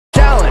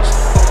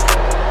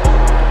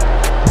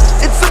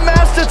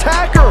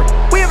attacker.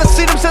 We haven't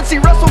seen him since he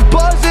wrestled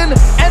Buzz in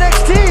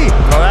NXT.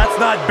 Well, that's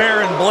not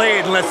Baron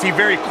Blade unless he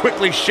very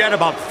quickly shed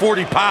about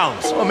 40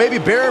 pounds. Well, maybe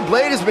Baron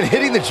Blade has been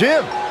hitting the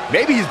gym.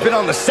 Maybe he's been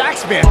on the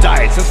Saxman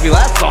diet since we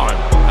last saw him.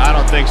 I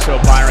don't think so,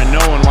 Byron.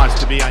 No one wants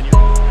to be on you.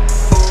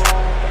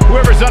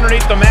 Whoever's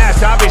underneath the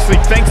mask obviously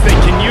thinks they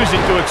can use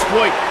it to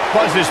exploit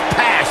Buzz's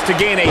past to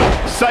gain a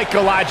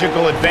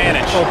psychological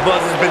advantage. Well,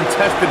 Buzz has been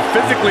tested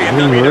physically in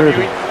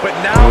WWE, but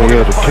now we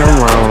got the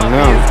camera on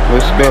now.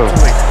 Let's go.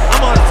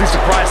 I'm honestly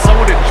surprised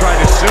someone didn't try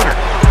this sooner.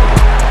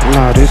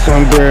 Nah, this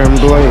ain't Baron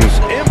Blade.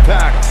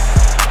 Impact.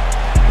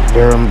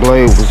 Baron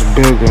Blade was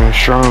bigger and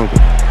stronger.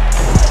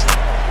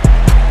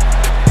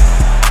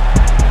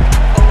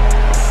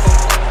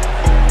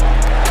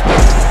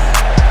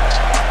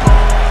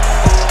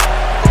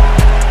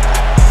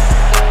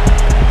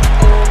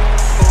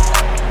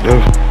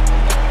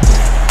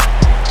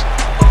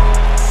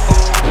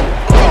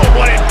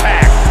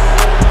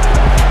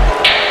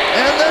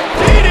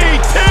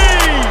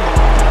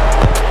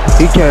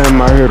 He came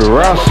out here to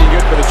wrestle.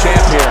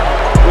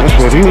 That's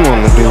what he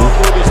wanted to do.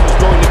 This was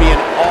going to be an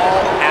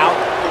all-out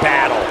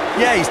battle.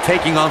 Yeah, he's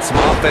taking on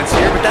some offense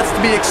here, but that's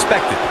to be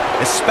expected,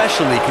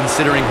 especially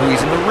considering who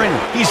he's in the ring.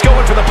 He's going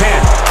for the pin.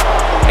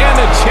 And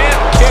the champ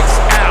kicks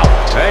out.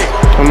 Hey,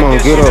 come on,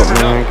 get up,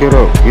 man. Get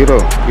up, get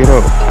up, get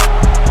up.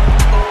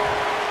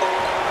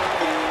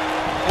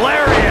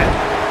 Lariat.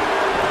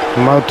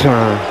 My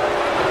turn.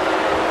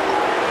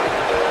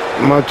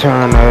 My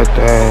turn at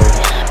the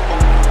ass.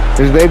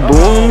 Is they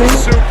booing me?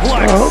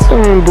 I hope they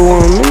ain't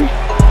booing me.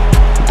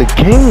 The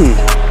king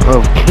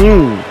of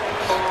kings.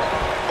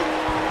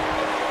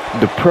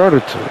 The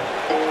Predator.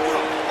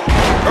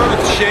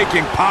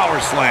 Earth-shaking power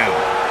slam.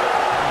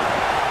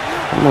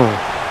 Come on.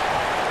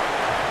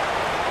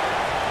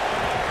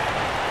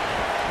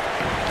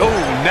 Oh,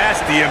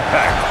 nasty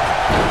impact.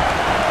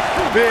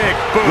 Big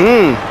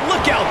boom.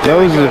 Look out. That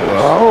was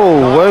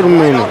oh, wait a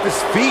minute. Off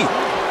his feet.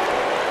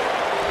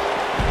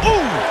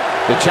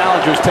 The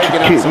challenger's taking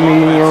out Kick some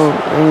me, yo.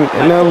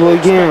 Never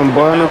again,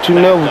 boy. Don't you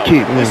never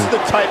kick me. This is the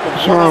type of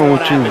What's wrong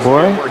with you,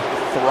 boy? where he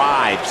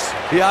thrives.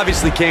 He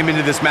obviously came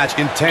into this match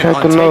intent Check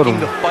on another taking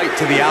the fight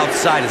to the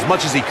outside as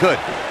much as he could,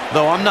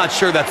 though I'm not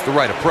sure that's the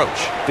right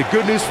approach. The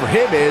good news for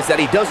him is that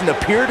he doesn't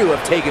appear to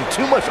have taken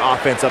too much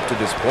offense up to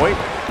this point,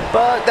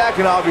 but that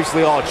can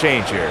obviously all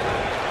change here.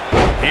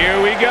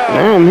 Here we go.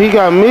 Damn, he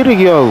got me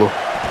together.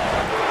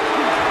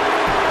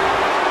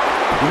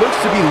 He looks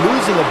to be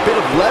losing a bit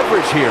of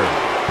leverage here.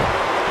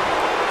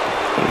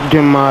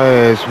 Get my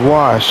ass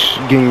washed,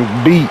 getting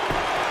beat.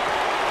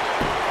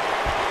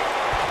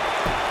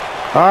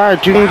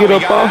 Alright, you can get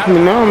up off me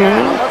now,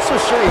 man. I'm not so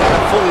sure he had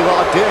it fully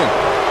locked in.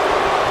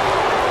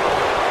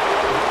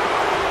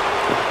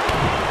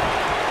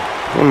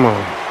 Come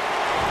on.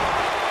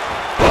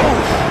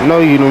 No,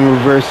 you didn't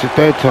reverse it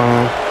that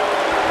time.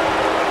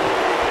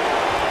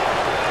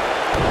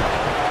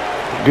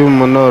 Give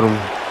him another one.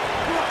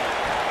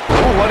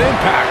 Oh, what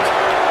impact.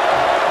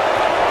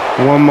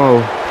 One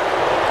more.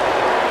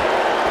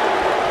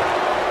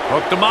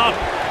 Hooked him up.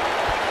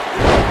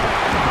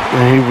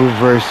 And he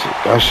reversed it.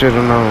 I should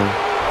have known.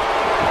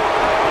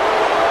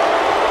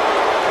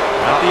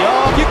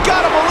 You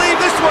gotta believe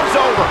this one's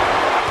over.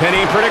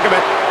 Penny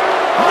predicament.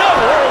 No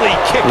early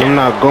kick. I'm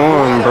not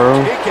going, bro.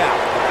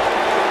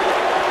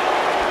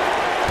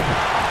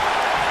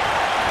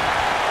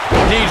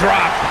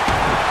 D-drop.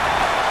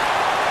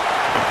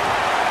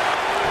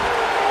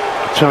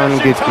 Trying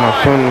to get to my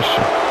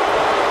finisher.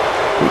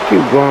 We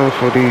keep going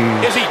for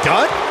these. Is he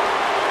done?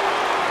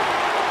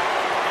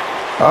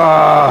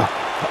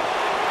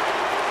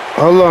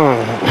 Hold on.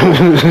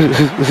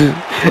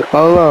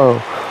 Hold on.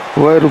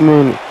 Wait a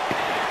minute.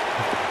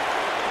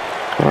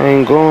 I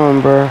ain't going,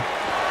 bro.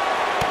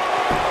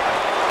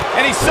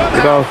 And he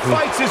somehow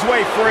fights his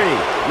way free.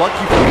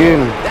 Lucky for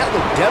him. That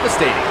looked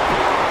devastating.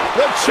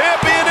 The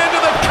champion into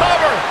the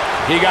cover.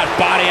 He got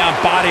body on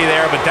body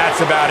there, but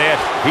that's about it.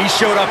 He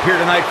showed up here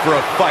tonight for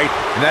a fight,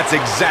 and that's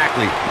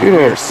exactly what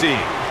we're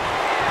seeing.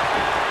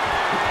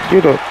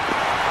 Get up.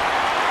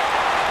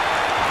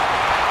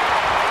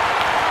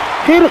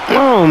 Hit him.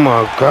 Oh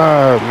my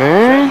God,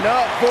 man.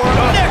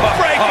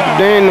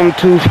 Damn, them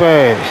too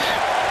fast.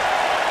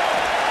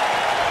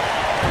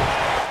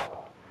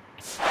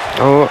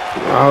 Oh, I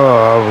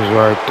was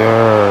right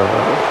there.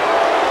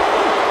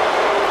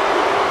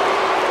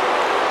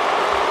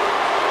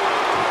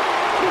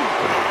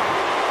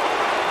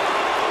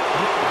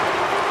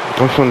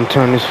 I'm finna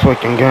turn this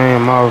fucking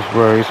game off,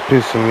 bro. It's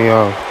pissing me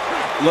off.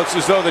 Looks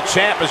as though the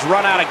champ has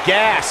run out of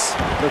gas.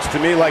 Looks to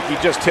me like he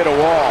just hit a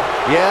wall.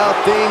 Yeah,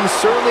 things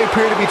certainly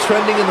appear to be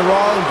trending in the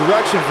wrong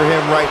direction for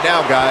him right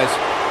now, guys.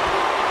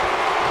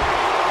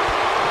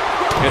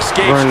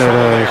 Escapes Burn that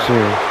trouble ass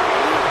there. here.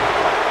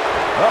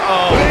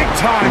 Uh-oh. Big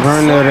time.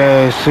 Burn that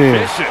ass here.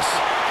 Vicious.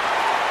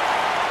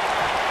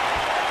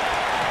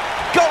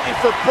 Going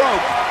for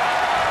broke.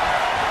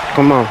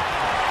 Come on.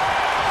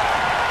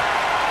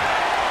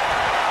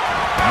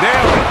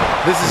 Nailed it.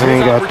 This is I his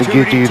ain't got to get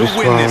you opportunity this to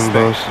win this phone,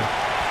 thing. Buster.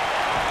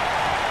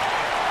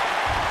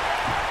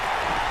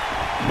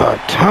 About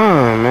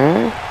time,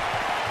 man.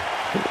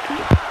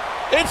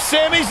 It's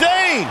Sami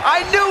Zayn!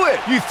 I knew it!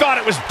 You thought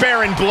it was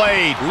Baron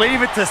Blade.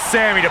 Leave it to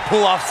Sami to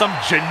pull off some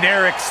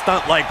generic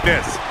stunt like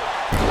this.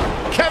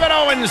 Kevin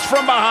Owens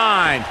from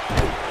behind.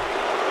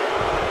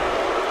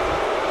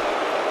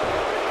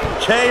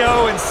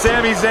 KO and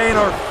Sami Zayn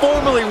are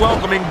formally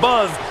welcoming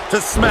Buzz to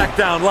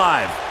SmackDown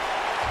Live.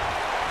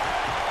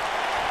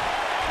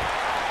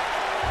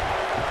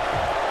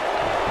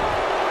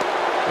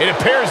 It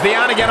appears the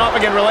on-again,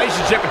 off-again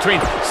relationship between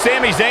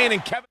Sami Zayn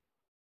and Kevin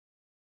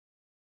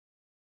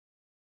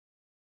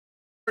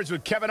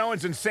with Kevin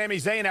Owens and Sami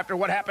Zayn after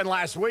what happened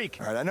last week.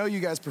 All right, I know you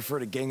guys prefer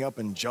to gang up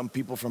and jump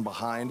people from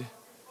behind,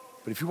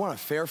 but if you want a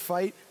fair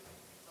fight,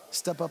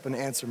 step up and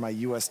answer my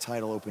U.S.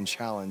 title open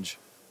challenge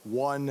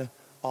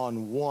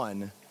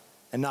one-on-one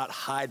and not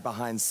hide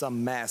behind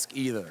some mask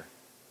either.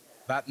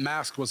 That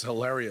mask was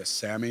hilarious,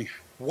 Sami.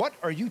 What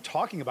are you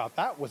talking about?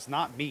 That was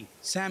not me.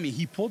 Sami,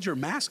 he pulled your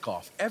mask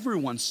off.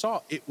 Everyone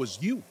saw it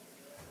was you.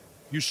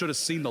 You should have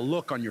seen the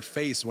look on your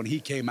face when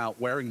he came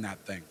out wearing that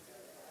thing.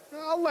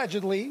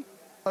 Allegedly.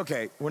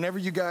 Okay, whenever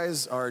you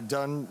guys are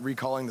done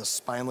recalling the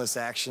spineless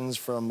actions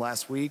from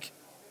last week,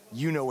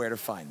 you know where to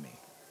find me.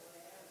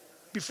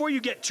 Before you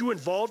get too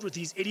involved with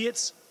these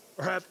idiots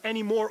or have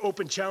any more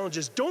open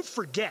challenges, don't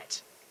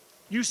forget,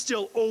 you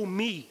still owe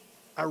me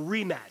a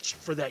rematch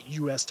for that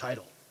U.S.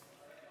 title.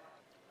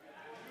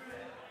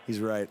 He's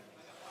right.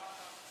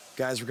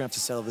 Guys, we're gonna have to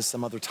settle this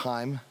some other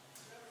time.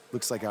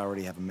 Looks like I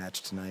already have a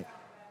match tonight.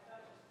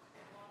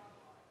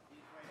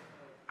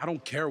 I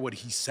don't care what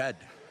he said.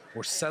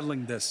 We're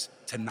settling this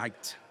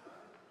tonight.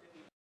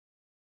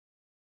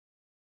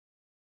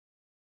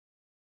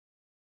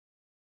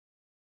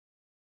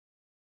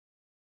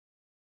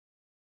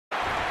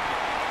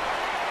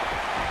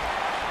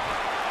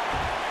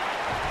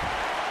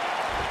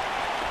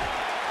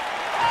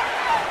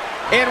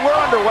 And we're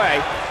underway.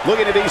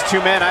 Looking at these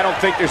two men, I don't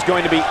think there's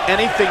going to be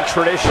anything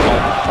traditional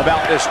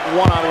about this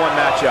one-on-one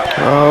matchup.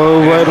 Oh,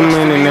 wait a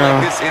minute now.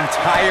 Like this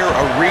entire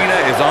arena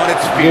is on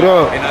its feet, Get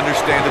up. and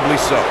understandably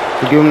so.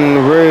 Give him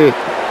the red.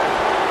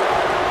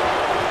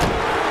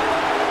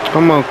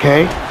 Come on,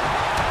 K.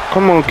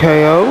 Come on,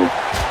 KO.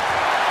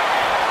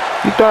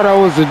 You thought I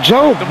was a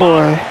joke,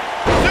 boy.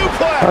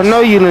 Suplex. I know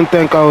you didn't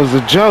think I was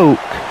a joke.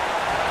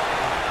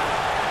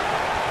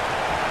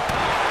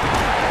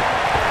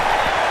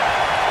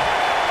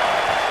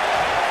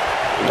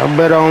 I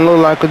bet I don't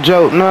look like a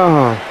joke now,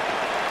 huh?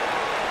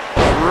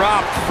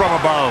 Dropped from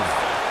above.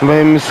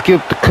 Made me skip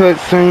the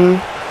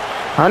cutscene.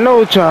 I know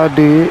what y'all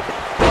did.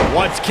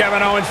 Once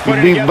Kevin Owens You put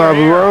it beat together Bobby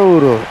here.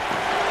 Roode up.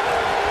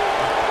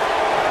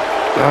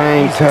 I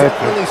ain't tapping.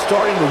 Definitely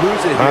starting to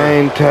lose it I here.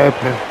 ain't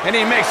tapping. And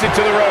he makes it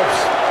to the ropes.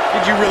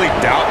 Did you really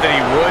doubt that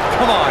he would?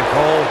 Come on,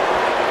 Cole.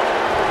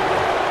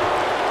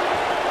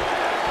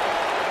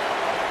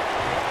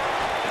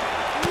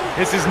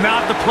 This is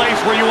not the place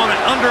where you want to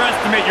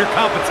underestimate your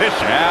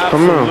competition.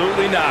 Come here.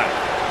 Absolutely not.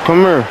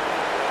 Come here.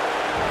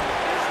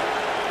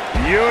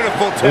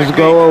 Beautiful technique. Let's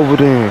go over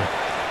there.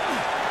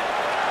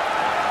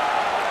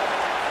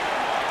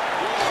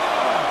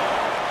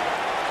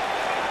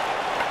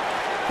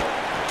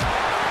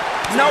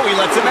 No, he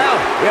lets him out.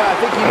 Yeah, I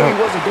think he knew he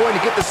wasn't going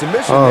to get the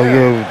submission Oh,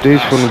 there. yeah,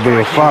 this gonna be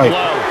a fight.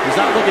 He's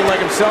not looking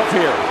like himself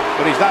here,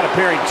 but he's not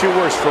appearing too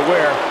worse for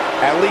wear.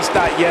 At least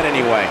not yet,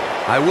 anyway.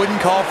 I wouldn't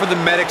call for the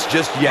medics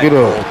just yet, Get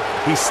up. Cole.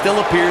 He still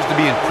appears to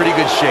be in pretty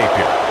good shape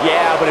here.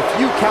 Yeah, but if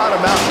you count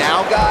him out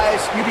now, guys,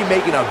 you'd be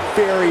making a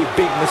very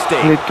big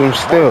mistake. Hit them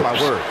Mark my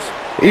steps. words.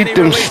 Eat he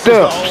them releases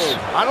the steps.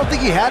 hold. I don't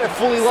think he had it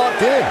fully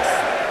locked in.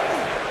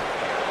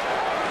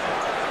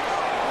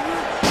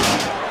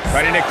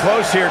 Cutting it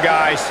close here,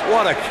 guys.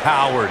 What a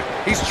coward.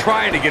 He's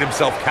trying to get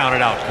himself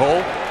counted out,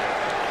 Cole.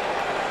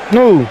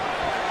 No.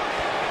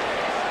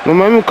 No,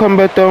 make me come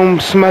back there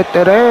and smack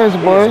that ass,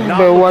 boy. You Not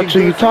better looking watch who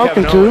good you for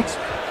talking Kevin to. Owens.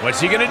 What's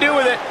he going to do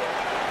with it?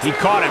 He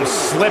caught him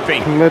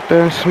slipping. Come back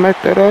there and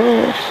smack that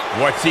ass.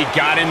 What's he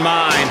got in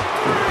mind?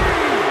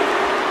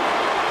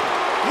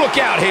 Look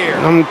out here.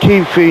 I'm gonna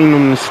keep feeding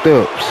them the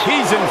steps.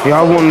 He's in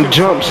Y'all full wanna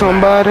jump control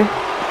now. somebody?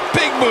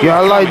 Big move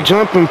Y'all like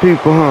coming. jumping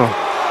people, huh?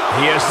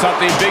 He has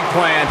something big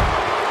planned.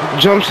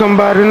 Jump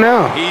somebody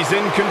now. He's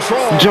in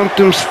control. Jump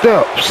them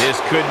steps. This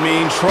could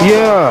mean trouble.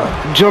 Yeah,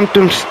 jump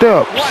them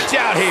steps. Watch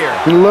out here.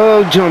 You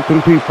love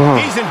jumping people, huh?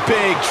 He's in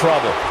big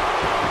trouble.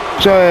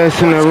 Get your ass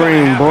in the What's gonna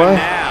ring, happen boy.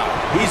 now?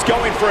 He's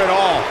going for it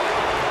all.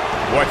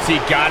 What's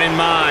he got in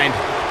mind?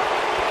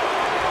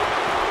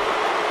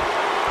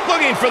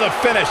 Looking for the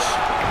finish.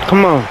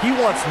 Come on. He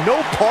wants no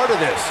part of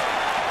this.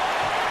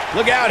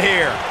 Look out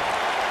here.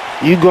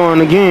 You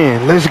going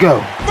again. Let's go.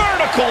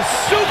 Vertical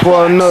suplex.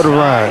 For another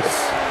ride.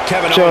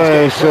 Kevin Get your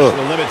Owens ass getting pushed up.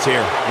 to the limits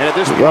here. And at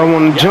this Y'all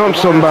wanna jump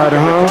somebody,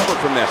 huh?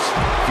 From this.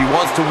 If he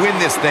wants to win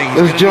this thing,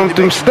 he's Let's gonna jump need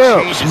to them make some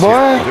steps, changes boy.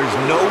 here. There's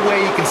no way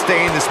he can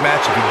stay in this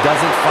match if he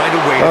doesn't find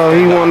a way to Oh,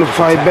 he fend off want to this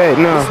fight attack. back.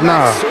 Nah, This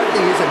nah. match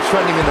certainly isn't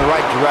trending in the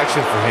right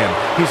direction for him.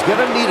 He's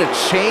going to need a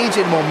change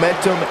in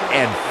momentum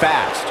and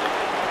fast.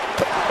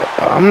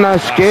 I'm not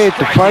scared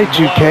to fight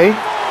you, K.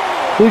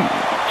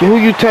 Who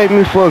you take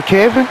me for,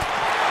 Kevin?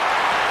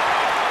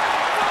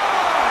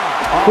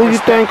 Who you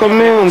think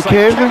I'm in,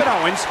 Kevin? Kevin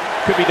Owens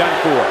could be done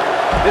for.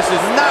 This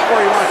is not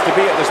where he wants to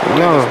be at this point.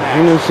 No,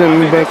 he done sent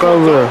me back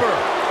over there.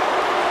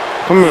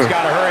 Come here. He's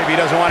got to hurry if he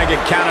doesn't want to get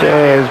counted Get out.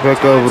 your ass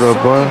back over there,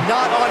 boy.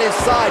 Not on his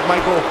side,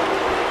 Michael.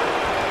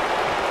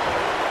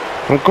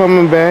 I'm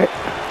coming back.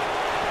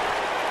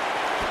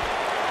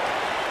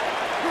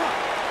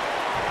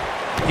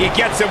 He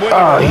gets it with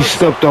Oh, he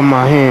stepped on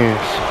my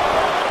hands.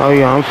 Oh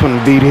yeah, I'm finna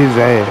beat his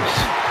ass.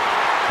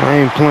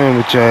 I ain't playing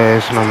with your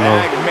ass no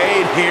more. Tag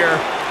made here.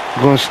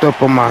 Gonna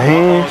step on my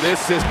hands?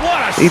 This is what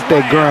a Eat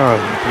that ground,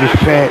 you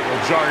fat.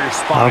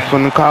 I'm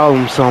finna call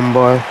him something,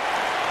 boy.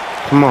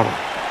 Come on.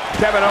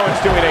 Kevin Owens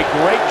doing a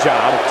great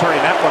job of turning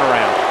that one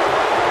around.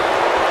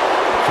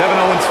 Kevin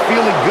Owens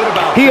feeling good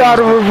about He out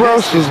of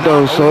reversals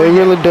though, so it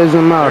really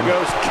doesn't matter. There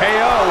goes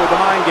KO with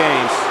the mind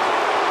games.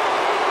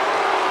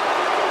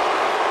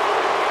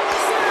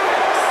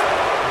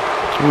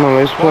 Come on,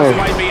 let's play.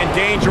 Might be in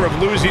danger of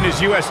losing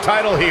his U.S.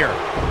 title here.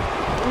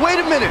 Wait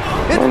a minute.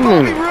 It's Wait a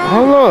Bobby minute. Roode.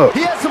 Hold up.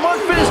 He has some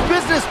unfinished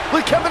business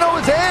with Kevin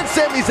Owens and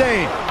Sami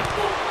Zayn.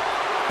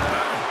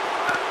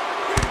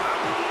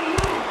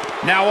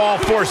 Now all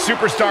four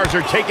superstars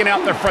are taking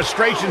out their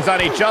frustrations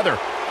on each other.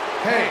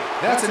 Hey,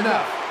 that's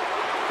enough.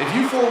 If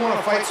you four want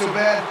to fight so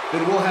bad,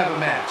 then we'll have a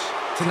match.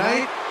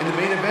 Tonight, in the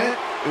main event,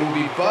 it will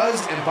be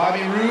Buzz and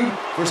Bobby Roode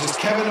versus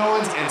Kevin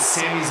Owens and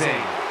Sami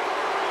Zayn.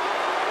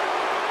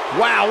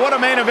 Wow, what a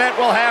main event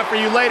we'll have for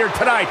you later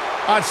tonight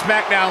on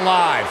SmackDown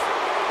Live.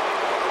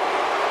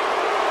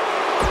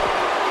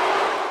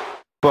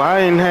 But I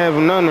ain't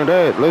having none of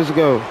that. Let's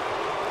go.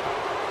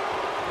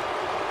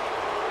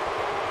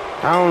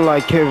 I don't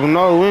like Kevin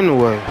O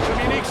anyway.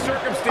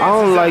 I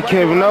don't like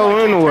Kevin O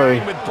anyway.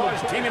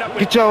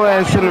 Get your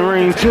ass in the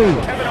ring too.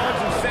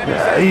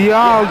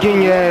 Y'all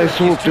getting your ass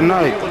whooped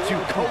tonight.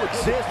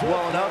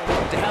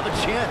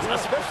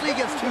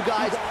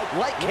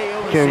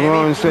 Kevin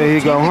Owens say he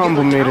gonna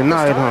humble me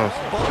tonight,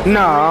 huh?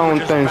 Nah, I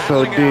don't think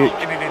so, Dick.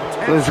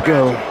 Let's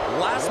go.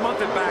 Last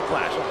month in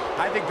Backlash,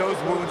 I think those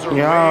wounds are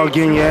Y'all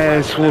getting your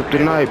ass whooped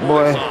tonight,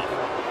 boy.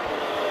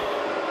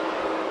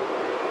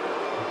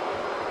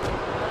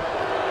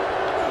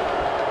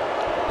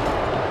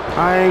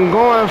 I ain't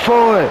going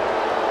for it.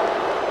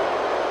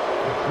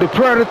 The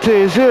Predator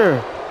is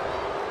here.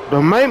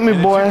 Don't make me,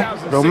 boy.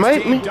 Don't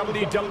make me.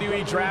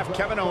 WWE draft,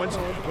 Kevin Owens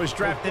was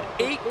drafted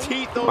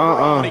 18th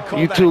overall. And he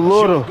called you that too a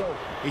little. joke.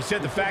 He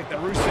said the fact that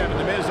Rusev and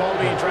The Miz all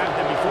being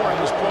drafted before him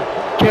was quote.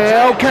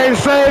 KO can't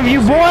save you,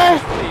 boy.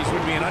 These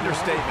would be an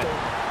understatement.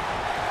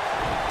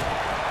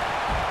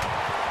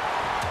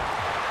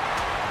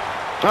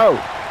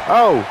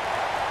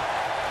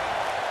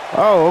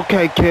 Oh,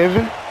 okay,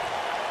 Kevin.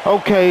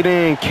 Okay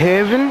then,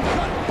 Kevin.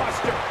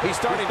 He's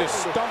starting to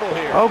stumble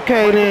here.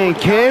 Okay then,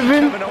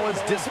 Kevin.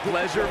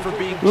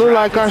 Look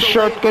like I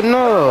struck a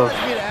nerve.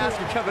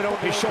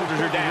 His shoulders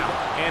are down,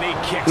 and he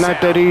kicks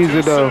Not that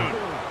easy though.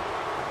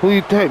 Who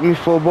you take me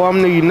for, boy?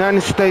 I'm the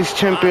United States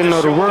champion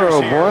of the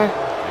world, boy.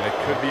 It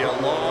could be a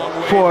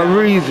long way for a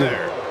reason.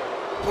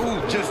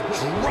 Ooh, just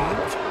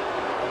dropped.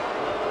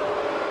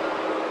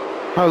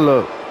 Hold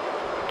up.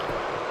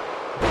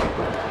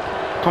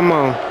 Come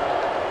on.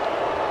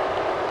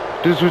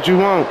 This is what you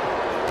want.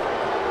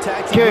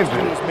 Tag team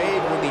history was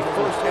made when the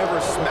first ever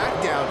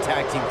SmackDown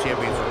Tag Team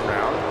Champions were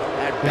crowned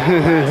at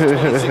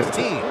Backlash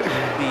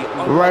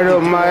 2016. Right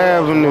up my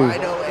avenue.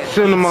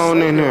 Send them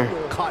on in here.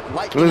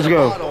 Let's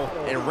go.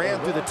 And ran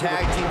through the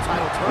tag team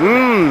title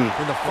tournament.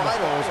 In the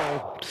finals,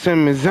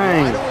 Sami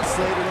Zayn.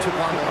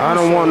 I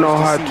don't want no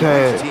hot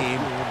tag.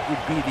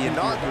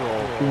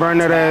 Bring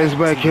that ass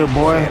back here,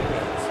 boy.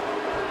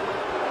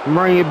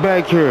 Bring it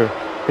back here.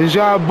 Is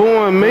y'all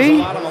booing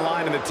me?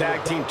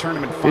 Tag team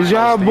tournament is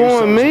y'all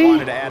booing me?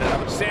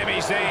 Sami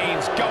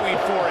Zayn's going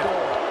for it.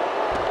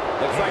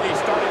 Looks like he's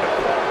starting to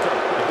falter.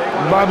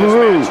 Bobby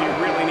Roode.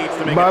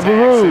 Bobby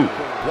Roode.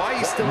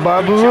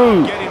 Bobby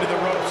Roode. Getting to the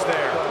ropes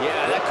there.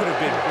 Yeah, that could have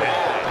been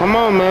bad. Come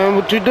on, man.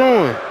 What you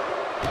doing?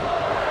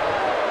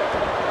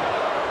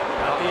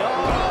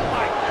 Oh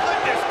my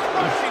goodness,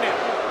 crushing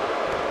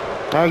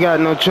it. I got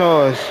no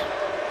choice.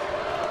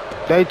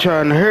 They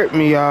trying to hurt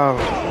me, y'all.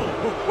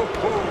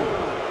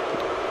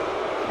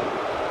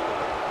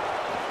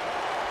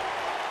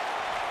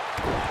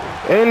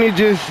 And he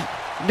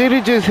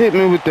just hit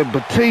me with the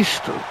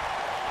Batista.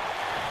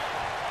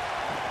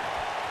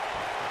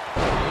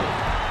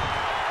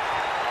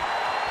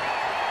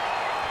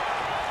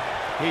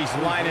 He's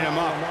lining him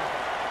up.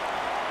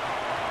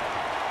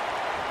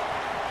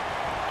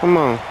 Come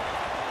on.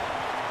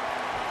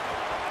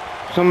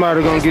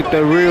 Somebody gonna get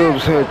their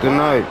ribs hurt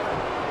tonight.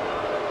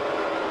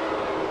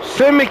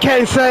 Sami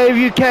can't save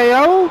you,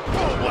 KO.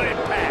 What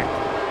impact.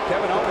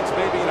 Kevin Owens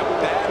may be in a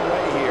bad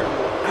way here.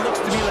 It looks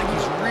to me like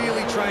he's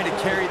really trying to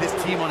carry this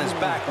team on his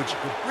back, which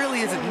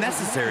really isn't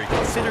necessary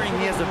considering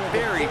he has a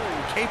very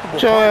capable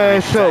Get your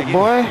ass up,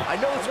 boy. I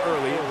know it's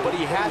early, but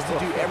he has to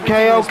do everything.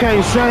 KO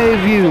can't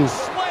save you.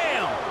 Slam!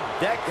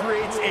 That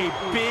creates a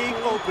big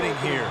opening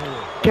here.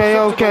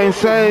 KO can't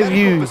save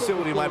you.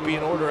 Facility might be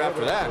in order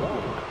after that.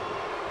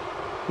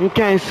 You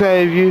can't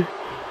save you.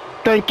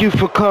 Thank you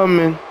for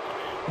coming.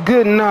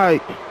 Good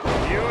night.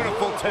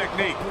 Beautiful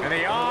technique. And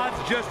the odds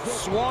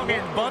just swung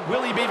in, but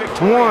will he be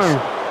victorious?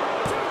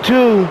 1,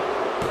 2,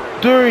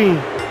 3.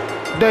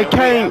 They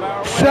can't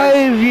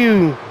save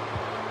you.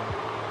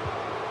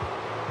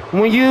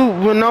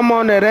 When I'm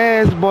on that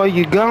ass, boy,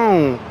 you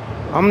gone.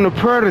 I'm the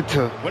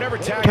predator.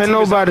 Can't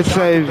nobody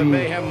save you.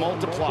 Mayhem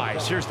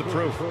multiplies. Here's the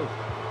proof.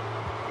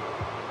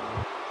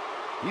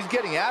 He's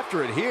getting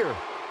after it here.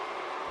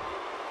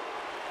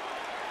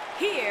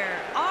 Here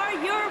are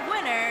your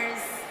winners,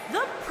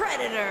 the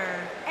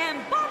Predator and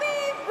Bobby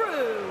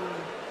Roode.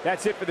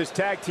 That's it for this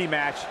tag team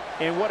match,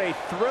 and what a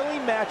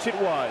thrilling match it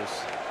was.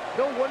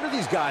 No wonder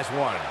these guys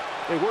won.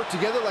 They work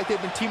together like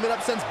they've been teaming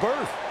up since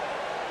birth.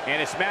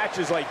 And it's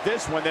matches like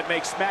this one that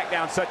make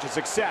SmackDown such a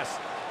success.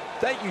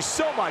 Thank you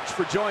so much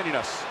for joining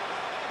us.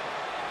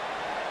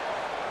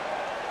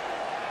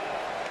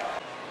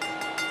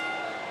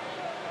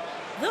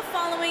 The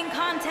following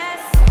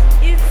contest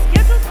is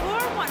scheduled for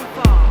one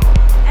fall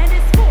and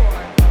is for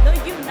the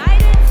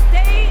United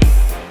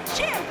States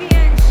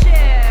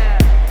Championship.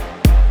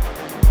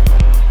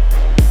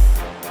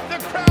 The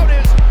crowd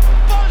is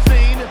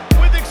buzzing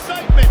with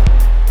excitement.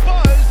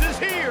 Buzz is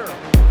here.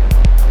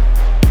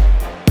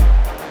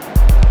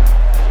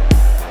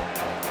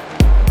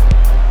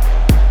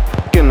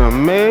 In a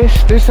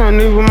mess. This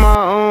ain't even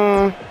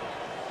my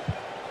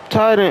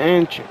title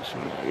entrance.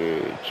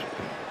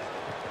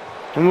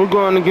 And we're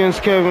going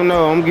against Kevin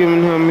O. I'm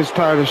giving him his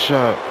title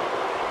shot.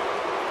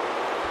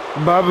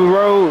 Bobby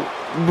Roode,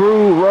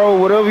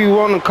 whatever you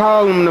want to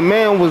call him, the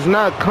man was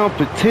not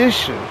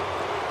competition.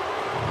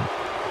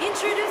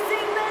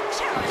 Introducing the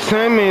challenger.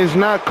 SAMI is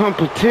not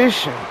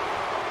competition.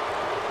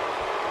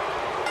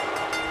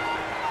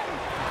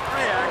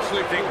 I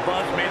actually think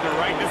Buzz made the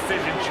right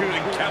decision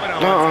choosing Kevin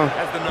Owens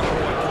as the #1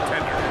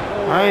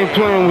 contender. I ain't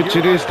playing with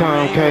you this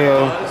time,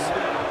 KO.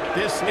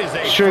 This is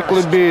a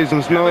Strictly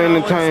business, no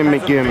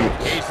entertainment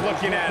gimmicks. He's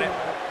looking at it.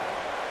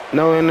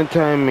 No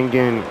entertainment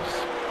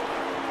gimmicks.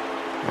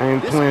 I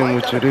ain't playing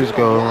with you this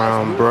go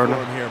around, brother.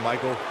 Here,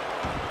 Michael.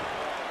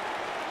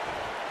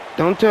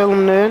 Don't tell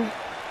him that.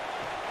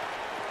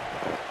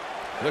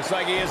 Looks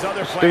like he has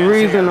other plans. The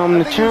reason here. I'm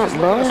the champ,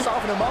 bro.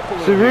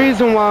 It's the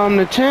reason why I'm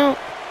the champ.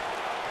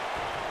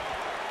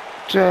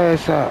 Get your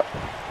ass out.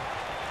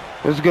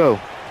 Let's go.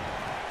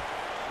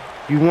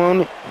 You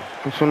want it?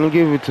 I'm finna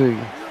give it to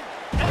you.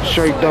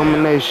 Straight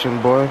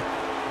domination, boy.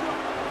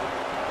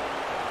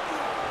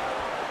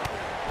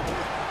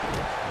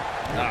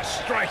 A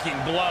striking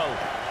blow.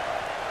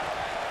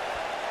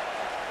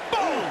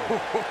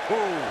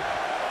 Boom!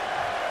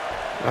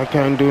 I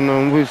can't do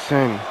nothing with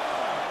Sammy.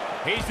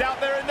 He's out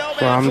there in no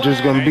So I'm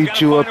just gonna beat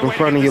you up in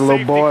front of your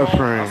little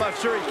boyfriend. I'm not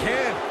sure he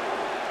can.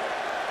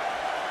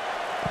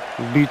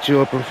 Beat you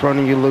up in front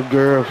of your little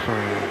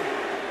girlfriend.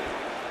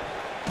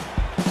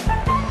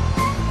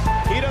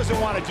 He doesn't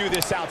want to do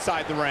this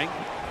outside the ring.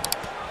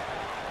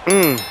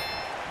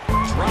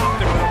 Dropped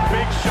him with a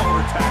big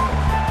shoulder tackle.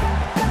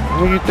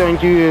 Who you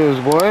think you is,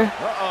 boy?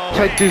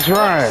 Take this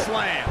ride.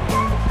 Slam.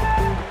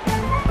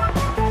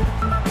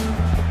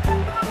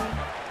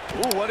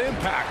 Ooh, what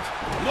impact.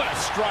 What a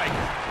strike.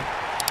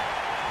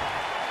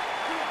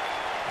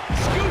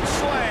 Scoop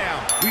slam.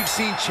 We've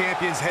seen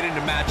champions head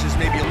into matches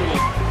maybe a little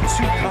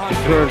too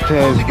confident. Kurt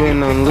has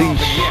been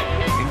unleashed.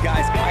 And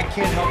guys, I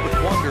can't help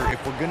but wonder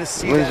if we're going to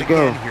see Let's that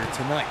go. again here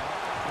tonight.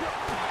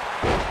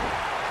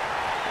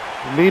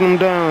 Beat him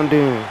down,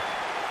 then.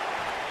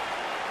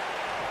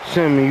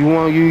 Sammy,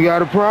 you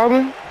got a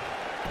problem?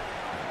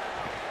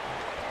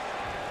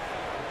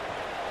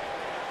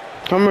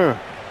 Come here.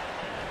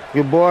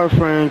 Your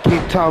boyfriend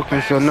keep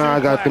talking, so now I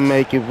got to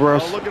make it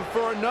Russell. Looking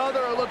for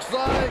another, it looks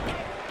like.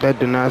 That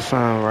did not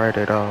sound right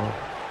at all.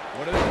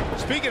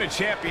 Speaking of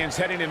champions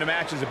heading into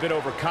matches a bit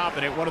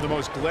overconfident, one of the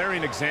most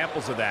glaring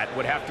examples of that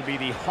would have to be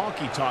the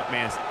honky-tonk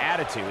man's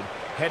attitude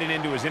heading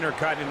into his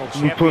Intercontinental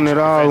Championship. We putting it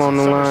all on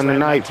the line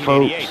tonight,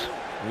 folks.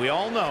 We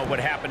all know what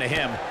happened to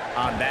him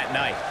on that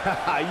night.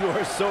 You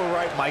are so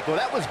right, Michael.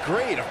 That was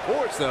great, of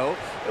course, though.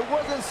 It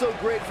wasn't so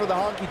great for the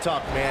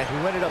honky-tonk man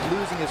who ended up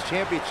losing his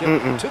championship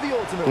to the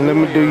Ultimate Warrior.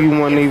 Let me do you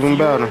one even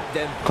better.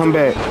 Come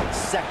back.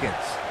 Seconds.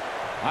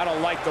 I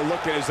don't like the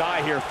look in his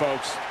eye here,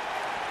 folks.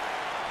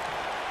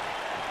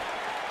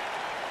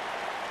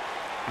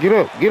 Get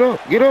up, get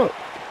up, get up.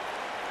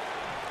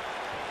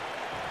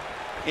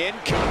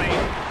 Incoming.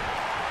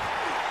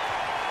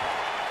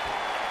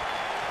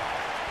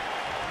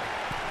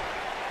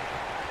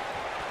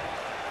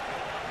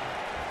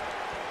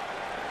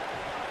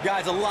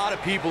 Guys, a lot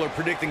of people are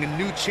predicting a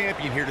new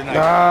champion here tonight.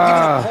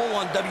 Ah. Even a poll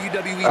on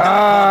WWE.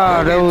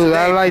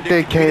 I like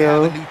that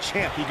KO.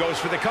 He goes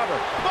for the cover.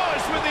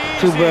 Buzz with the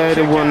Too bad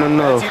it wasn't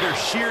enough. That's either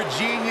sheer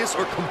genius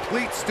or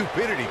complete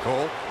stupidity,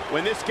 Cole.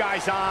 When this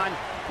guy's on,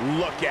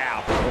 look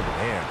out. Oh,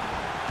 man.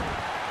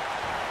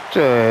 Get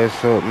your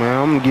ass up,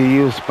 man. I'm gonna give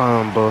you a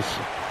spine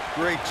buster.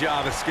 Great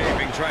job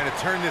escaping, trying to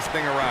turn this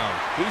thing around.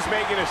 He's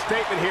making a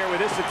statement here with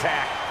this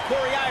attack.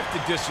 Corey, I have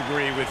to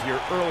disagree with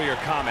your earlier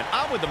comment.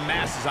 I'm with the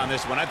masses on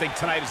this one. I think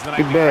tonight is the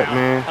night Get we back, crown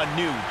man. a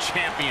new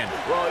champion.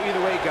 Well,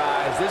 either way,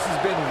 guys, this has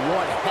been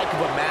one heck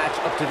of a match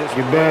up to this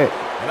Get point. back.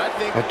 And I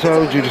think I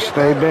told you to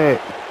stay back.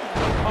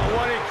 Oh,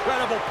 what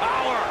incredible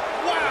power.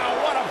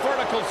 Wow, what a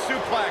vertical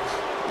suplex.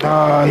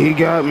 Ah, he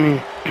got me.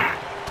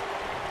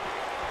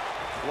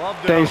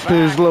 Thanks to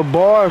his little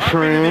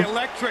boyfriend. The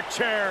electric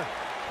chair.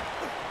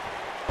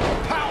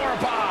 Power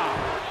bomb.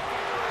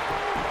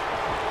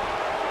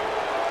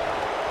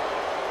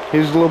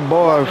 His little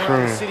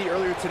boyfriend. City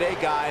earlier today,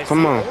 guys.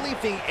 Come on. The only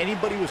thing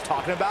anybody was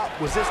talking about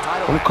was this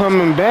title. I'm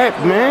coming back,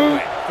 man.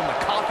 From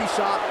the coffee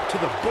shop to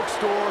the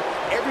bookstore,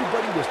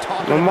 everybody was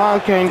talking Lamar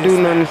about can't this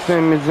do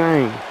nothing match. to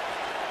Sami Zayn.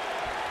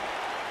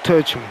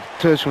 Touch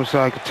him so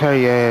I can tear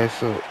your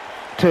ass up.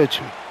 Touch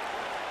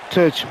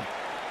him.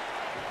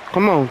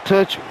 Come on,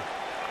 touch him.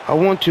 I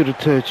want you to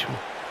touch him.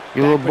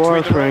 Your little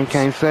boyfriend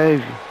can't save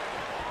you.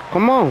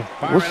 Come on,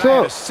 Byron, what's I had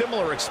a up?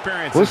 similar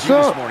experience What's as you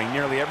up? this morning.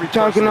 Nearly every You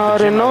talking person at all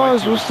the that gym I went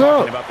noise? to was What's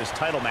talking up? about this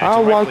title match, I'll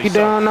and walk rightfully you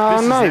down so. all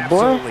This is night,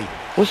 boy. absolutely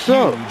What's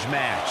up? huge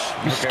match.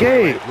 You Okay,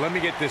 scared? Wait, let me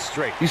get this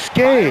straight. You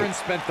scared? Byron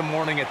spent the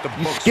morning at the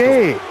You bookstore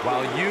scared?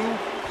 while you,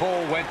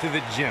 Cole, went to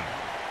the gym.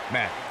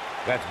 Matt,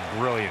 that's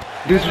brilliant.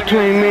 This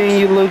between me and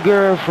your little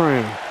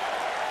girlfriend.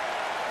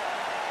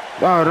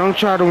 Oh, don't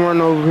try to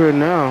run over here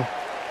now.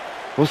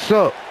 What's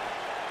up?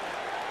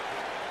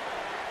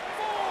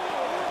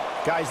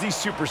 Guys, these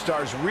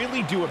superstars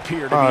really do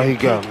appear to be in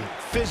peak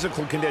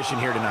physical condition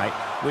here tonight,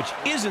 which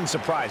isn't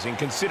surprising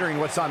considering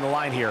what's on the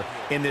line here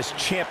in this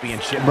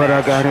championship But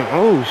match. I got him.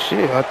 Oh,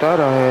 shit. I thought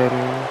I had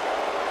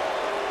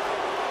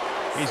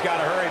him. He's got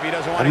to hurry if he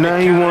doesn't want And to now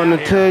get he counted want out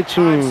to here. touch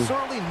I'm me.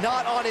 certainly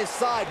not on his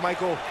side,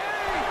 Michael.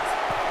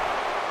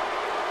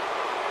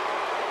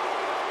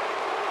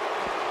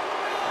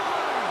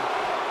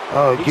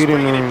 Oh, He's get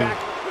in bringing it there. back.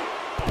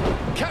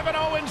 Kevin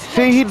Owens.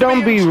 See, he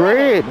don't be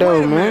red,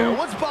 though, man.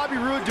 What's Bobby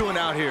Roode doing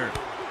out here?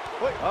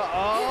 Wait,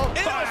 And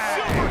a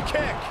super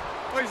kick.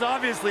 Well, he's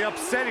obviously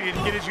upset he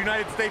didn't get his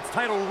United States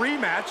title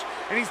rematch,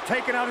 and he's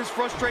taking out his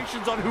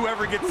frustrations on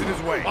whoever gets in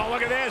his way. Oh,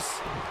 look at this.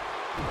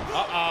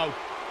 Uh-oh.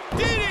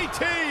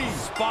 DDT.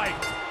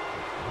 Spiked.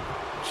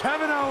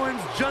 Kevin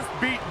Owens just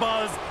beat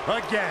Buzz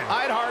again.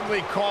 I'd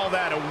hardly call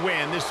that a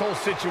win. This whole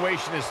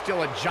situation is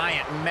still a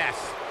giant mess.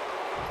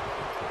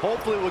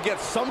 hopefully we'll get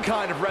some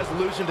kind of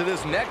resolution to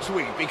this next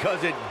week,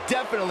 because it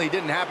definitely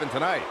didn't happen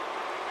tonight.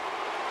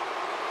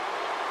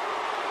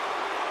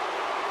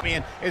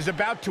 Is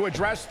about to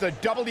address the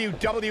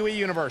WWE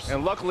Universe.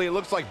 And luckily it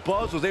looks like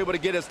Buzz was able to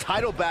get his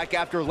title back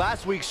after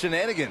last week's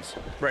shenanigans.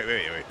 Wait.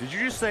 Did you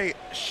just say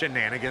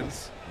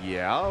shenanigans?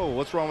 Yeah,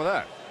 what's wrong with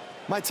that?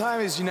 My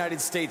time as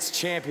United States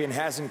champion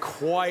hasn't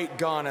quite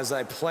gone as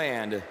I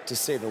planned, to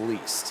say the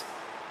least.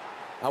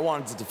 I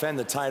wanted to defend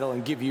the title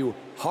and give you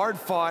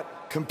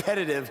hard-fought,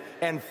 competitive,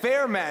 and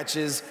fair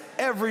matches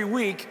every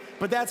week,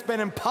 but that's been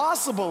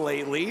impossible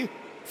lately,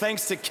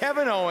 thanks to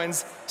Kevin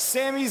Owens,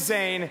 Sami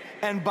Zayn,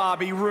 and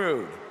Bobby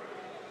Roode.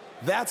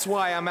 That's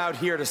why I'm out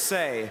here to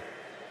say,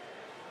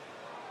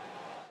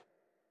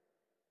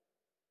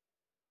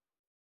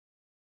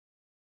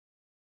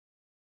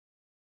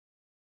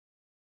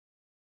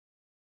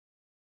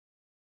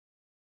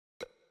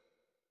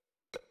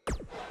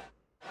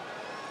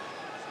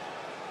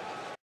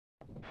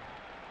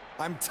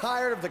 I'm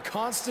tired of the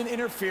constant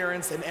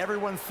interference and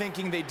everyone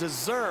thinking they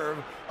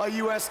deserve a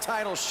U.S.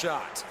 title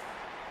shot.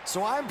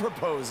 So I'm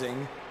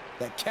proposing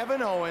that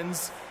Kevin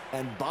Owens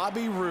and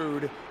Bobby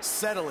Roode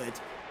settle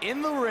it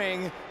in the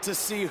ring to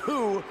see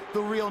who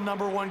the real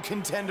 #1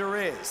 contender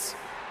is.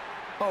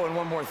 Oh, and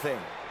one more thing.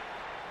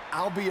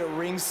 I'll be at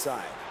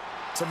ringside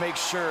to make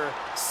sure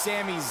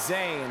Sami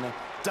Zayn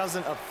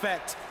doesn't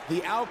affect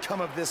the outcome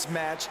of this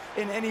match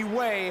in any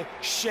way,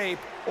 shape,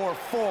 or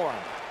form.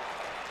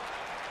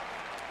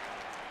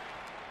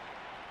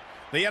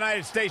 The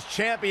United States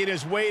champion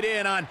has weighed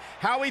in on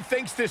how he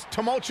thinks this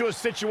tumultuous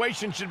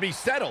situation should be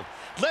settled.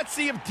 Let's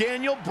see if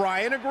Daniel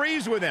Bryan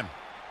agrees with him.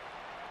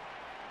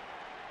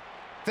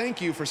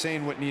 Thank you for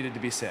saying what needed to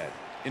be said.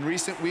 In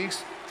recent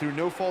weeks, through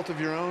no fault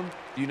of your own,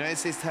 the United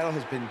States title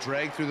has been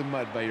dragged through the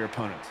mud by your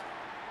opponent.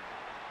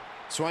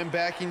 So I'm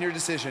backing your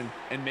decision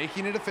and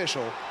making it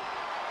official.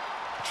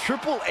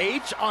 Triple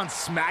H on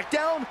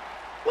SmackDown?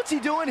 What's he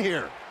doing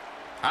here?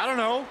 I don't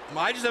know.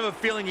 I just have a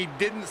feeling he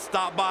didn't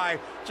stop by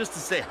just to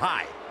say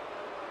hi.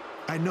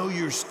 I know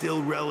you're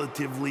still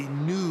relatively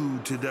new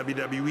to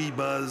WWE,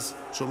 Buzz,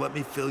 so let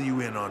me fill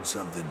you in on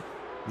something.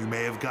 You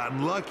may have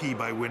gotten lucky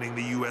by winning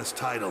the U.S.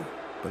 title,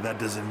 but that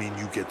doesn't mean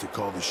you get to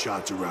call the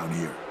shots around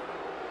here.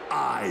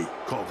 I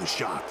call the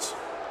shots.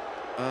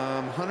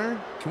 Hunter,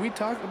 can we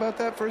talk about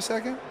that for a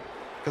second?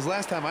 Because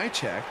last time I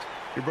checked,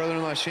 your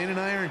brother-in-law Shane and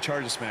I are in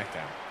charge of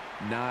SmackDown,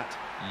 not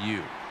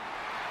you.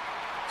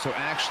 So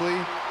actually,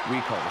 we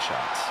call the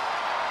shots.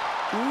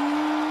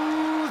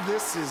 Ooh,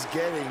 this is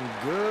getting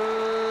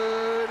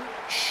good.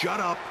 Shut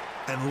up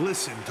and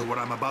listen to what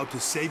I'm about to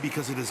say,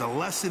 because it is a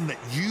lesson that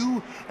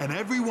you and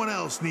everyone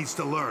else needs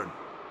to learn.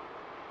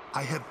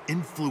 I have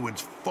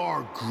influence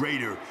far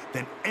greater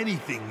than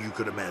anything you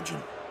could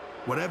imagine.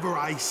 Whatever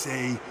I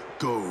say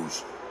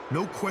goes.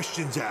 No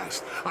questions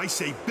asked. I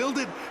say build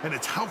it, and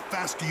it's how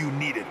fast do you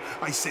need it.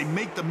 I say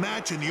make the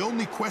match, and the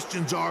only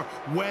questions are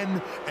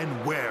when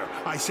and where.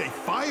 I say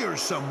fire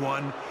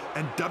someone,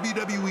 and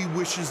WWE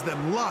wishes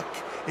them luck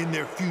in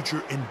their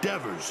future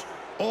endeavors.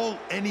 All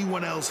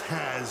anyone else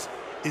has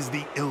is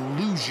the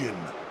illusion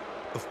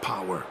of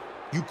power.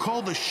 You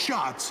call the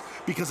shots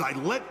because I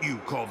let you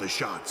call the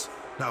shots.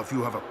 Now, if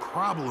you have a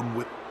problem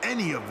with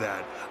any of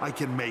that, I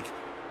can make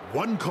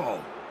one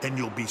call, and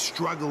you'll be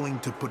struggling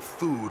to put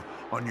food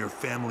on your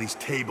family's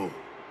table.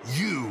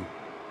 You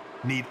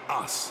need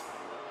us.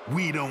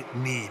 We don't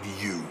need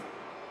you.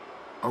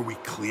 Are we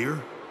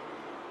clear?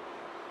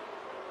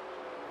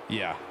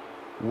 Yeah,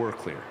 we're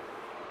clear.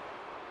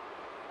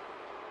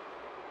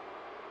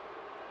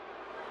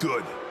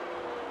 Good.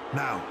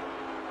 Now,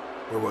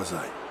 where was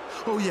I?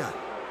 Oh yeah,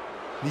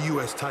 the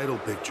US title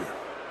picture.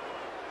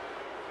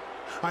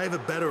 I have a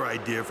better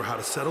idea for how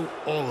to settle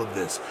all of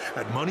this.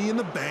 At Money in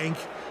the Bank,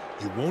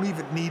 you won't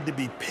even need to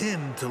be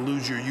pinned to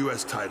lose your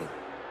US title,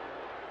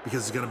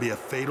 because it's gonna be a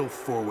fatal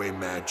four-way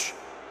match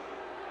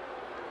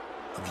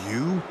of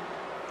you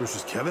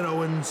versus Kevin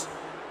Owens,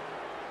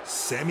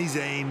 Sami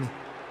Zayn,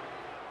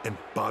 and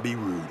Bobby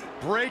Roode.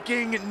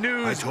 Breaking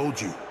news. I told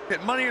you.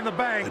 At Money in the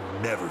Bank.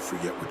 I'd never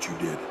forget what you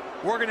did.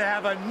 We're gonna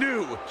have a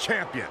new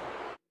champion.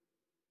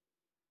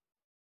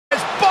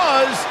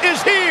 Buzz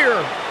is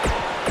here.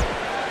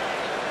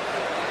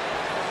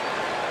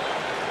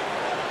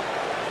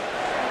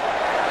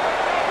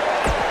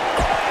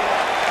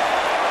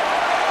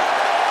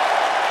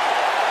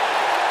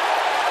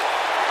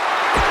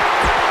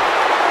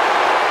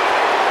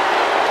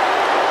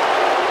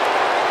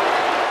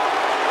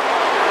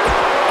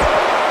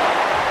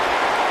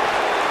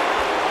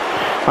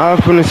 I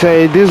was finna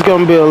say, this is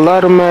gonna be a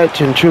ladder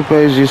match, and Triple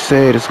H just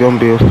said it's gonna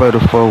be a fatal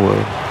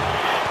four-way.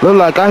 Look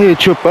like I hear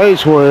Triple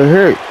H where it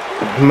hurt.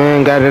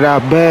 Man got it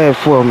out bad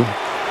for me.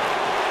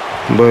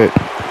 But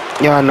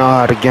y'all know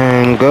how the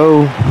game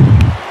go.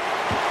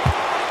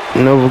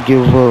 Never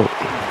give up.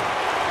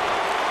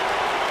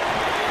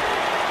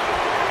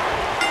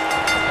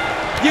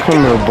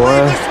 Come here,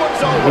 boy.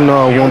 You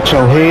know I want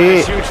your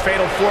head. Huge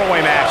fatal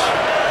four-way match.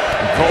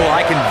 Cole,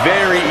 I can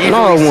very easily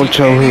No, I want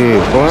your head,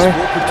 boy.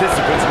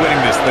 Participants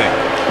winning this thing.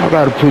 I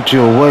gotta put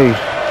you away.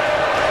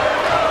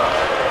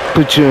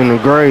 Put you in the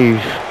grave.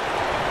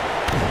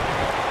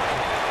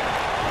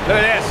 Look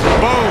at this.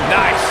 Boom.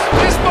 Nice.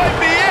 This might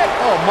be it.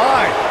 Oh,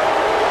 my.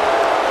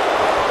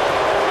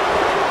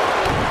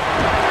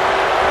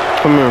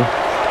 Come here.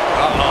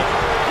 Uh-oh.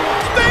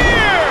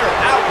 Spear!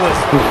 That was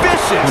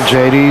vicious.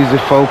 JD's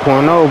at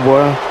 4.0,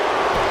 boy.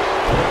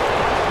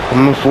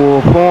 I'm in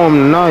full form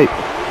tonight.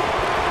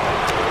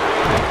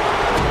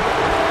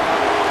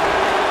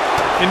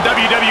 In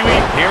WWE,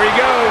 here he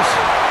goes.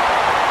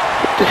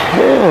 What the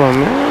hell,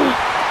 man?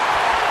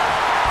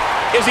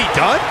 Is he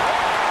done?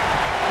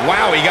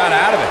 Wow, he got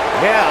out of it.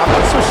 Yeah, I'm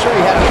not so sure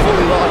he had it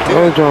fully locked in.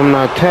 Told you I'm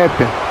not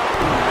tapping.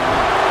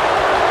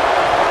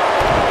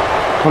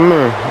 Come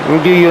here. Let me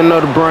give you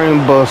another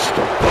brain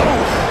buster.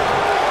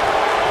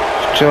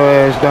 Sit your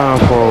ass down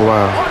for a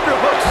while.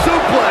 Underhook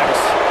suplex.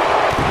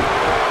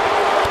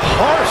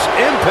 Harsh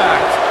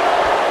impact.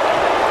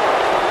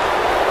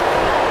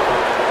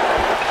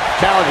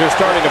 Challenger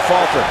starting to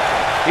falter.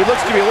 He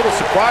looks to be a little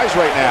surprised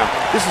right now.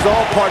 This is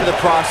all part of the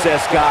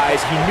process,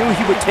 guys. He knew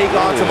he would take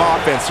on some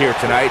offense here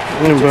tonight.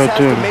 He just has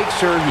to make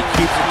sure he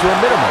keeps it to a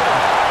minimum.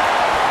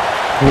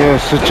 Yeah,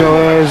 sit your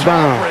ass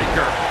down.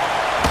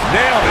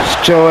 Nailed it.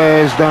 Sit your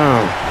ass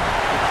down.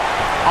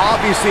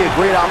 Obviously a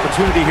great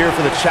opportunity here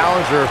for the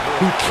challenger,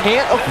 who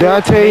can't afford Did I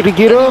tell you to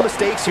get up?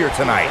 mistakes here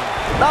tonight.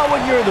 Not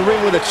when you're in the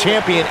ring with a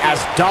champion as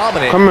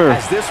dominant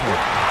as this one.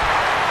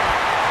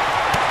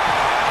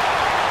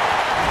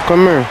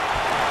 Come here.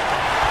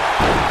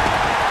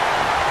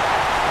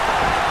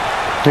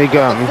 They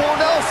got me.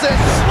 Nelson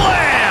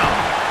slam.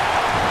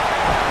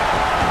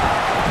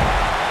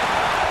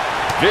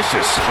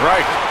 Vicious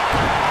strike.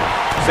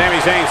 Sami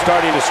Zayn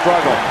starting to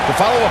struggle. The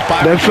follow-up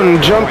by They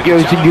finna jump you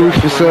to goof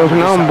yourself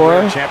now,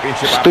 boy.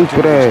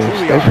 Stupid ass.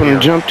 They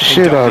finna jump the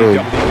shit out of you.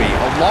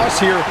 A loss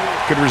here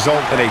could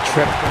result in a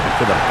trip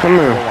to the Come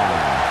here.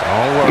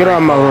 Get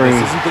out of my ring.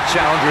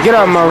 Get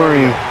out of my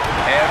ring.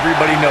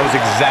 Everybody knows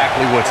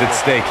exactly what's at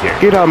stake here.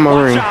 Get out of my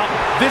ring.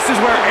 This is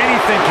where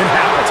anything can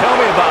happen. Tell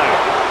me about it.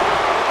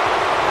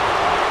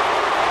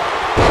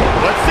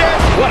 What's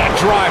this? What a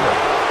driver.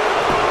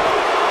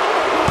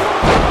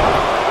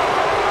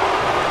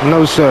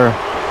 No, sir.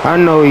 I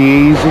know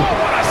you easy.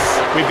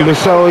 But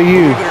so are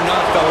you. Believe it or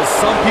not, fellas,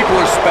 some people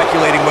are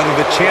speculating whether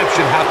the champ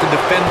should have to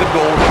defend the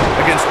gold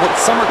against what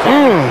some are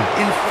calling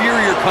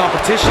inferior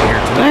competition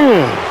here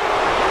tonight.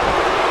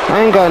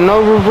 I ain't got no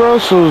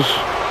reversals.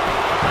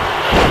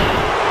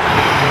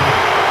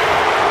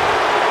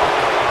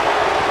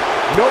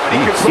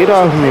 Get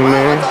off me,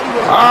 man. This is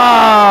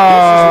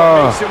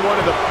what makes him one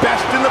of the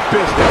best in the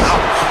business.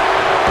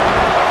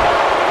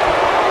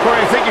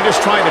 Corey, think you're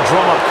just trying to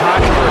drum up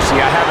controversy?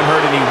 I haven't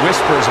heard any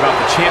whispers about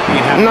the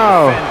champion having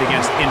to defend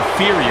against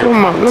inferior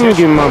competition. Let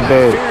me get my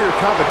bag. Inferior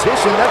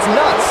competition? That's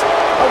nuts.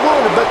 I'm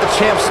willing to bet the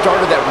champ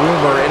started that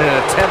rumor in an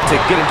attempt to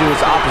get into his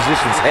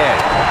opposition's head.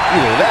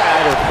 Either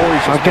that or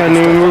Corey's just I can't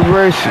even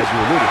reverse it. as you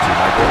alluded to,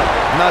 Michael.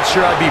 I'm not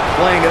sure I'd be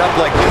playing it up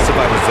like this if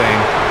I was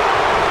Zayn.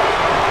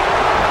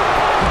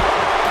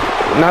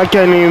 And I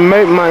can't even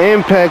make my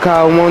impact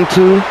how I want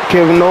to.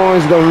 Kevin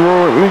Owens done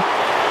ruined me.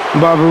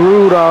 Bobby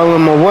Roode all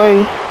in my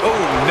way.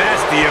 Oh,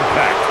 nasty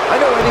impact.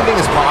 I know anything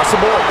is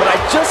possible, but I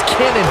just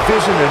can't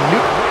envision a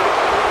new...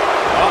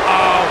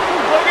 Uh-oh.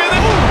 Look at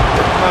this.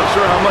 I'm not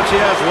sure how much he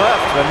has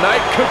left. The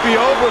night could be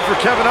over for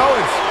Kevin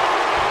Owens.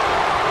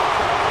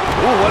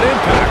 Ooh, what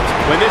impact.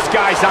 When this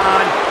guy's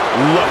on,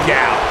 look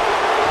out.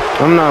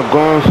 I'm not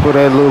going for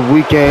that little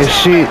weak-ass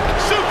shit.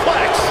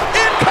 Suplex.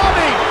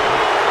 Incoming.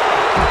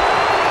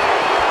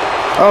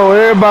 Oh,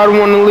 everybody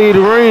want to leave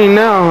the ring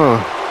now,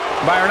 huh?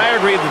 Byron, I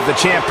agree that the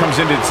champ comes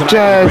into tonight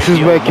Jazz is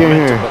back in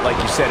here. But like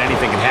you said,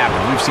 anything can happen.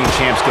 We've seen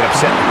champs get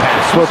upset in the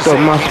past. Fucked up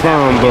my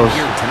spine, boss.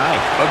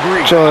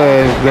 Agreed. Your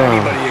ass down.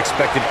 Anybody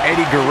expected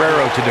Eddie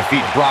Guerrero to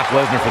defeat Brock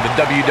Lesnar for the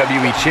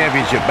WWE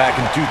Championship back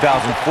in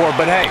 2004,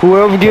 but hey.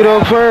 Whoever get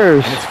up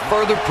first. It's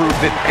further proof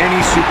that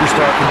any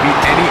superstar can beat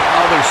any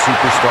other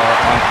superstar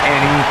on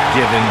any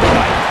given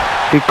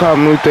night. He caught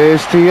me with the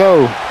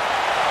STO.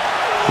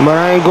 But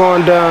I ain't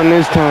going down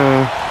this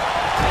time.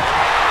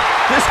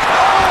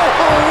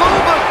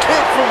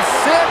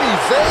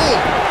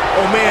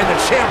 Oh man, the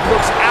champ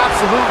looks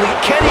absolutely...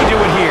 Can he do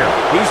it here?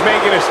 He's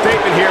making a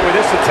statement here with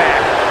this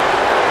attack.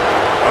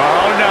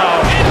 Oh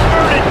no,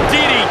 inverted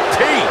DDT.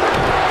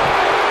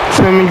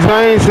 Sami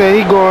Zayn said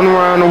he going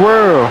around the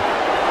world.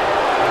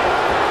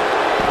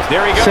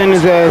 There he goes. Send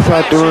his ass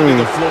out the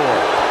ring.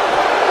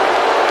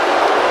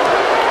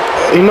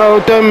 You know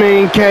what that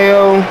mean,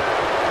 KO?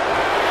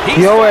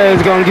 Your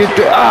ass gonna get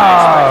the...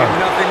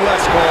 Nothing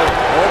less, Cole.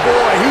 Oh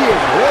boy, he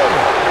is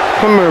rolling.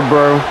 Come here,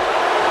 bro.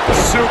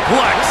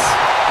 Suplex.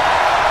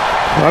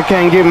 I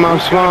can't get my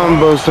spine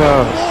bust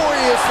out.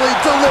 Gloriously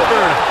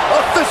delivered.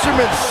 A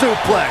fisherman's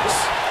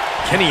suplex.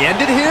 Can he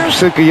end it here? I'm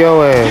sick of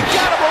your ass. You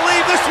gotta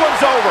believe this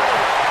one's over.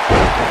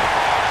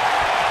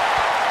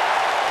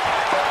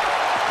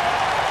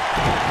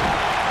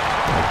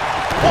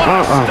 What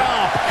a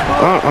stomp.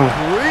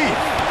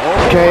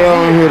 KO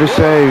in here to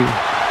save.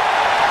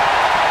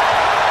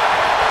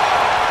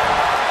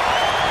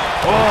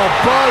 Oh,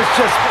 Buzz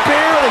just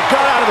barely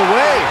got out of the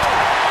way.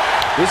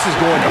 This is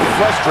going to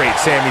frustrate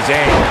Sami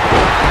Zayn.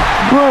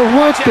 Bro,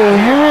 what the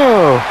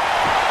hell?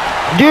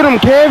 Get him,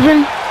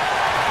 Kevin.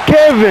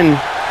 Kevin.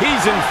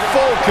 He's in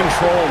full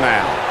control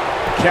now.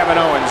 Kevin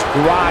Owens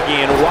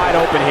groggy and wide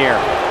open here.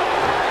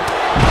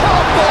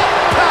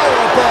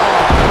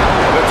 Powerbomb.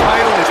 The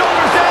title is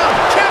shoulders down.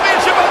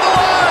 Championship on the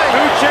line.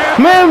 New champ.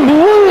 Man,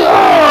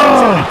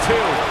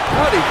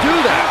 how'd he do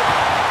that?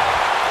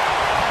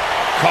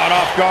 Caught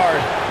off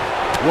guard.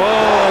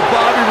 Whoa,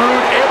 Bobby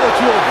Roode able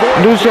to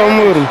avoid. Do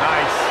something with him.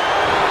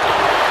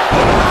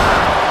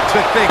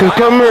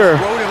 Come here.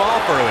 Wrote him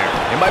off earlier.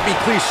 It might be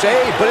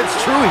cliche, but it's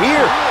true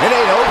here. It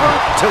ain't over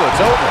till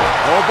it's over.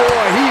 Oh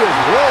boy, he is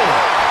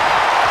rolling.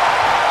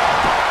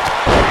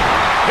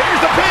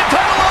 Here's the pin,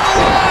 title on the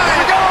line. Here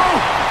we go.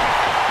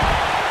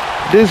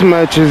 This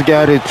match has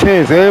got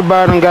intense.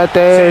 Everybody done got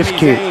their ass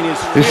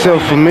kicked,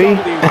 except for me.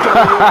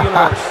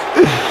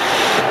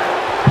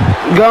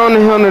 Go on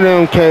and handle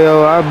them,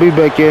 KO. I'll be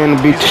back here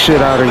and beat the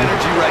shit out of you.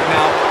 Energy right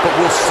now, but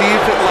we'll see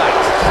if it lasts.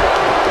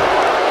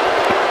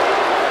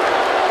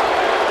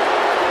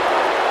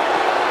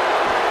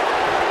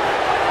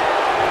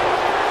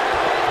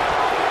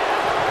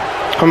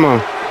 Come on.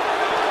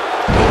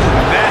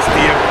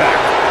 Nasty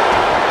impact.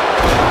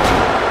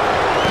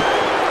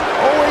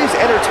 Always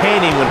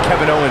entertaining when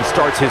Kevin Owens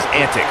starts his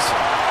antics.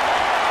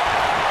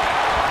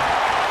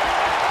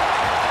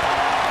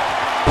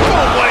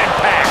 Oh, what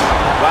impact.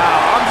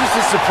 Wow, I'm just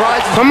as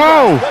surprised as... Come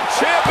on.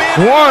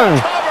 1,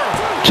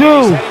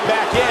 2,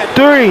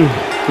 3.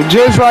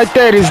 Just like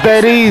that. It's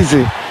that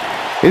easy.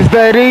 It's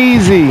that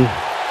easy.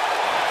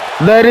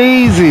 That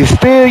easy.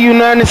 Still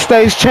United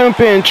States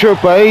champion,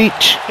 Triple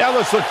H. Now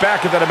let's look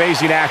back at that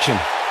amazing action.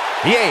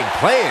 He ain't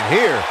playing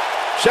here.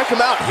 Check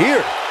him out here.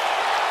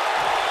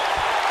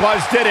 Buzz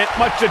did it,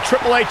 much to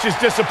Triple H's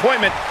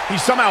disappointment. He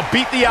somehow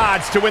beat the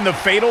odds to win the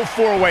fatal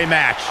four-way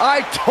match.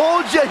 I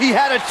told you he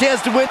had a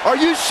chance to win. Are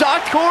you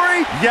shocked,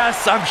 Corey?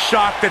 Yes, I'm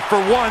shocked that for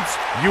once,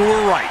 you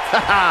were right.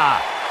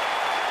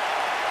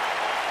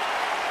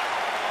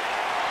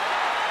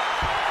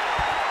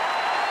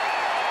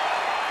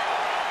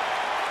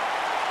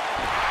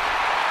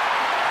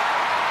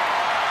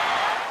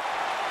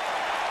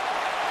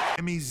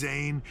 Sami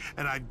Zayn,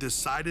 and I've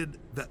decided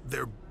that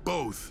they're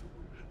both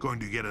going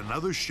to get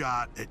another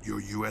shot at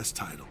your U.S.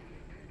 title.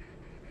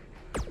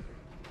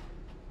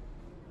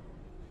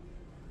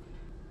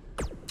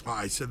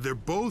 I said they're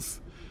both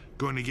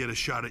going to get a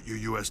shot at your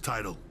U.S.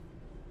 title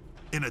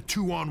in a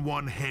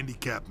 2-on-1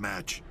 handicap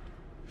match.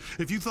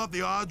 If you thought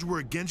the odds were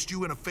against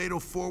you in a fatal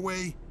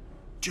four-way,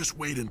 just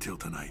wait until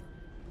tonight.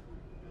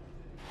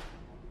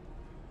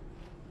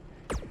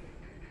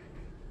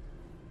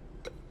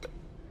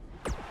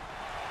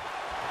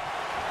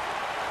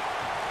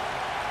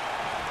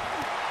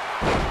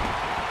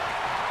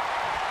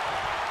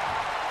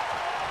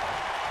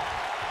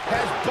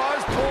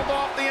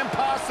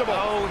 impossible.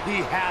 Oh,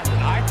 he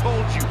hasn't. I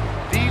told you,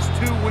 these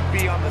two would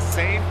be on the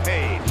same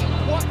page.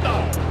 What the?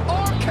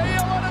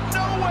 RKO out of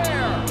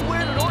nowhere!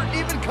 Where did Orton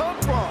even come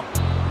from?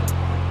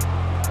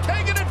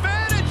 Taking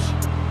advantage!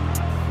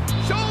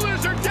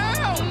 Shoulders are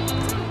down!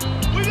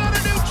 We got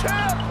a new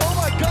champ! Oh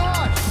my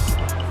gosh!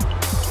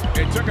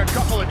 It took a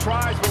couple of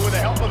tries, but with the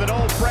help of an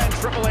old friend,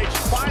 Triple H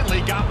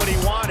finally got what he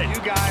wanted.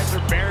 You guys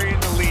are burying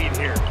the lead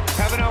here.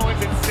 Kevin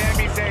Owens and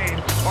Sami Zayn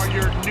are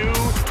your new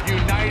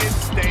United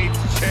States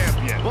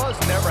champions. Buzz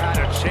never had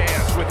a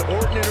chance. With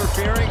Orton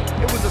interfering,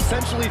 it was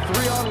essentially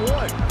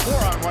 3-on-1.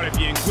 4-on-1 if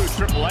you include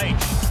Triple H.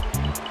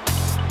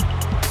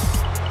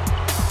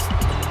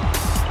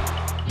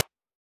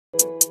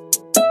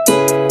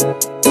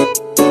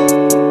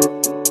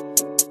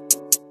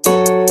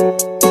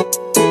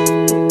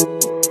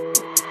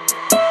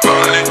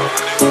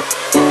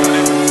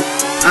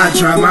 I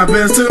try my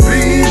best to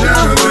be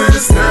the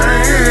best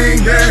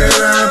thing that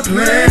I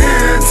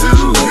plan to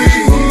be.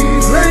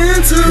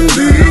 Plan to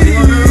be.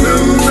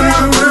 Lose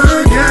out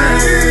the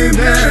game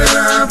that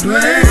I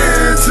play.